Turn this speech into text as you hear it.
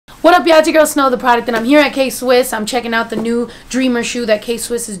What up, y'all? It's your girl Snow, the product, and I'm here at K-Swiss. I'm checking out the new Dreamer shoe that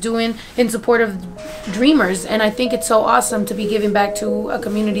K-Swiss is doing in support of dreamers, and I think it's so awesome to be giving back to a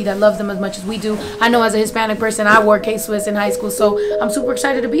community that loves them as much as we do. I know as a Hispanic person, I wore K-Swiss in high school, so I'm super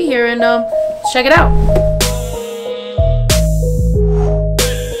excited to be here, and check it out.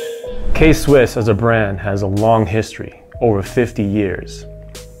 K-Swiss as a brand has a long history, over 50 years.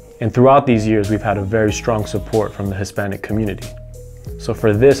 And throughout these years, we've had a very strong support from the Hispanic community. So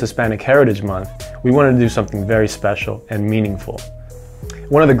for this Hispanic Heritage Month, we wanted to do something very special and meaningful.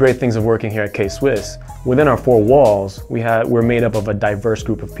 One of the great things of working here at K-Swiss, within our four walls, we're made up of a diverse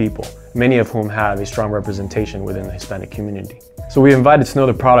group of people, many of whom have a strong representation within the Hispanic community. So we invited Snow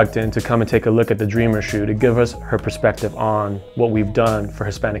the product in to come and take a look at the Dreamer shoe to give us her perspective on what we've done for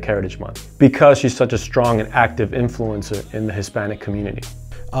Hispanic Heritage Month, because she's such a strong and active influencer in the Hispanic community.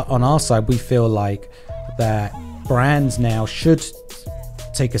 On our side, we feel like that brands now should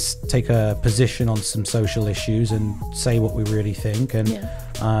take a position on some social issues and say what we really think. And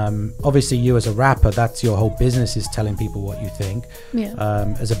obviously, you as a rapper, that's your whole business, is telling people what you think.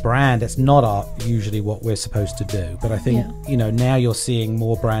 As a brand, that's not usually what we're supposed to do. But I think you know, now you're seeing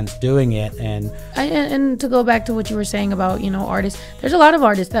more brands doing it. And to go back to what you were saying about, you know, artists, there's a lot of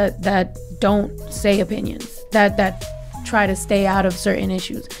artists that don't say opinions, that try to stay out of certain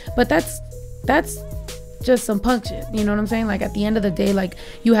issues. But that's just some punk shit, you know what I'm saying? Like, at the end of the day, like,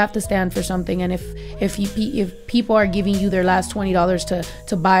 you have to stand for something. And if people are giving you their last $20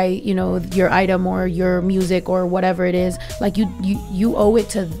 to buy, you know, your item or your music or whatever it is, like, you owe it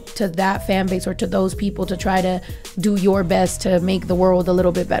to that fan base or to those people to try to do your best to make the world a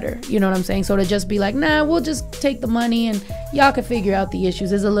little bit better, you know what I'm saying? So to just be like, nah, we'll just take the money and y'all can figure out the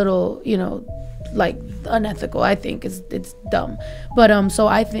issues is a little, you know, like, unethical. I think it's dumb. But so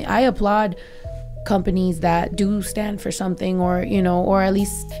I applaud companies that do stand for something, or, you know, or at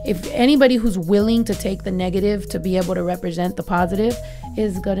least if anybody who's willing to take the negative to be able to represent the positive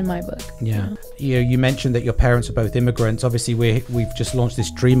is good in my book. You mentioned that your parents are both immigrants. Obviously, we've just launched this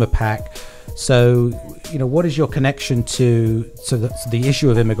Dreamer pack. So, you know, what is your connection to the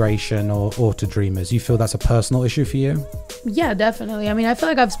issue of immigration or to dreamers? You feel that's a personal issue for you? Yeah, definitely. I mean, I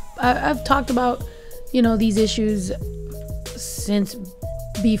feel like I've talked about, you know, these issues since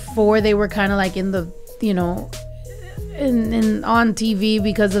before they were kind of like in the, you know, in on TV,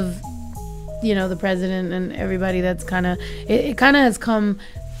 because of, you know, the president and everybody. That's kind of it kind of has come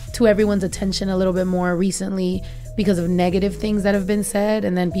to everyone's attention a little bit more recently because of negative things that have been said,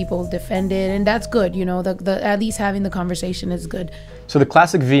 and then people defend it, and that's good, you know. The at least having the conversation is good. So the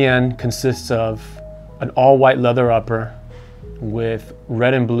classic VN consists of an all-white leather upper with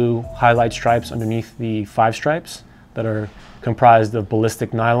red and blue highlight stripes underneath the 5 stripes that are comprised of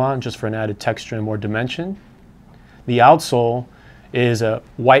ballistic nylon, just for an added texture and more dimension. The outsole is a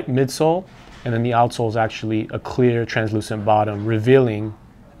white midsole, and then the outsole is actually a clear translucent bottom, revealing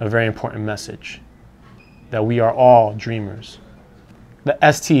a very important message, that we are all dreamers. The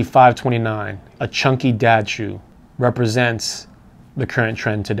ST529, a chunky dad shoe, represents the current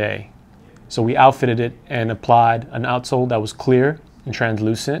trend today. So we outfitted it and applied an outsole that was clear and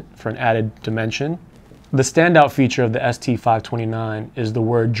translucent for an added dimension. The standout feature of the ST529 is the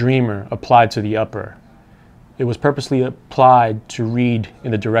word dreamer applied to the upper. It was purposely applied to read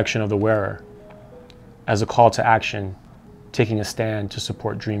in the direction of the wearer, as a call to action, taking a stand to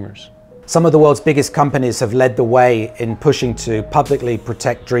support dreamers. Some of the world's biggest companies have led the way in pushing to publicly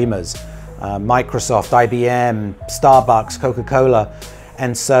protect dreamers. Microsoft, IBM, Starbucks, Coca-Cola.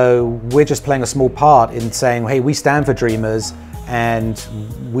 And so we're just playing a small part in saying, hey, we stand for dreamers, and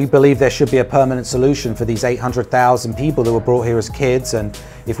we believe there should be a permanent solution for these 800,000 people that were brought here as kids. And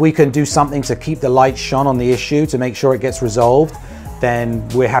if we can do something to keep the light shone on the issue, to make sure it gets resolved, then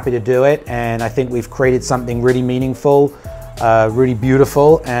we're happy to do it. And I think we've created something really meaningful, really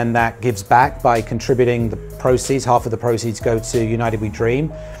beautiful, and that gives back by contributing the proceeds. Half of the proceeds go to United We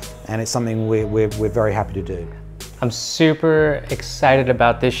Dream, and it's something we're very happy to do. I'm super excited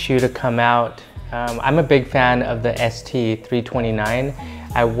about this shoe to come out. I'm a big fan of the ST329.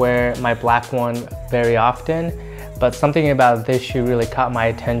 I wear my black one very often, but something about this shoe really caught my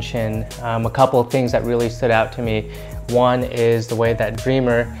attention. A couple of things that really stood out to me. One is the way that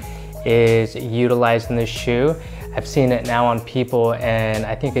Dreamer is utilized in this shoe. I've seen it now on people, and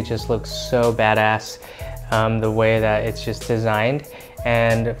I think it just looks so badass, the way that it's just designed.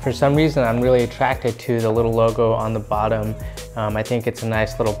 And for some reason, I'm really attracted to the little logo on the bottom. I think it's a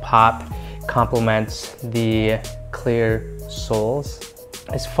nice little pop, complements the clear soles.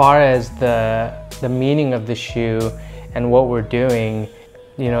 As far as the meaning of the shoe and what we're doing,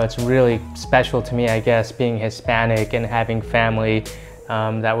 you know, it's really special to me, I guess, being Hispanic and having family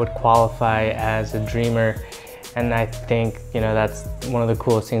that would qualify as a dreamer. And I think, that's one of the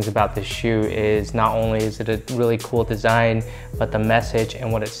coolest things about this shoe is not only is it a really cool design, but the message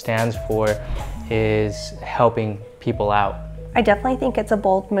and what it stands for is helping people out. I definitely think it's a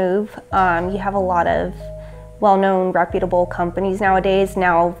bold move. You have a lot of well-known, reputable companies nowadays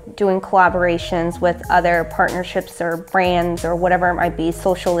now doing collaborations with other partnerships or brands or whatever it might be,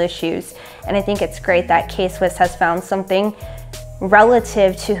 social issues. And I think it's great that K-Swiss has found something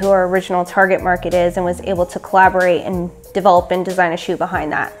relative to who our original target market is and was able to collaborate and develop and design a shoe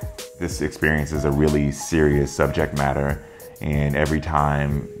behind that. This experience is a really serious subject matter, and every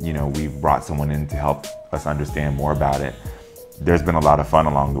time we've brought someone in to help us understand more about it, there's been a lot of fun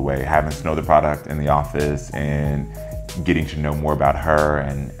along the way. Having Snow the product in the office and getting to know more about her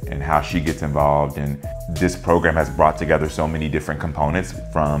and how she gets involved. And this program has brought together so many different components,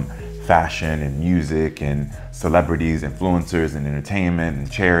 from fashion and music and celebrities, influencers and entertainment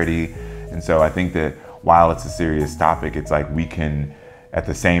and charity. And so I think that while it's a serious topic, it's like we can, at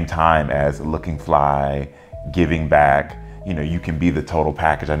the same time as looking fly, giving back, you can be the total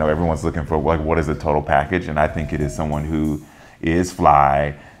package. I know everyone's looking for what is the total package, and I think it is someone who is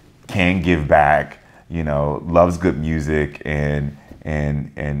fly, can give back, loves good music, and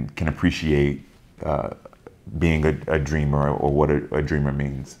can appreciate being a dreamer, or what a dreamer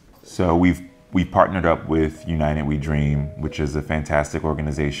means. So we've partnered up with United We Dream, which is a fantastic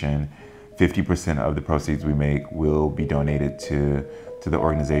organization. 50% of the proceeds we make will be donated to the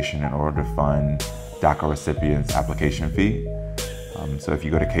organization in order to fund DACA recipients' application fee. So if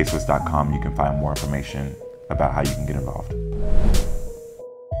you go to kswiss.com, you can find more information about how you can get involved.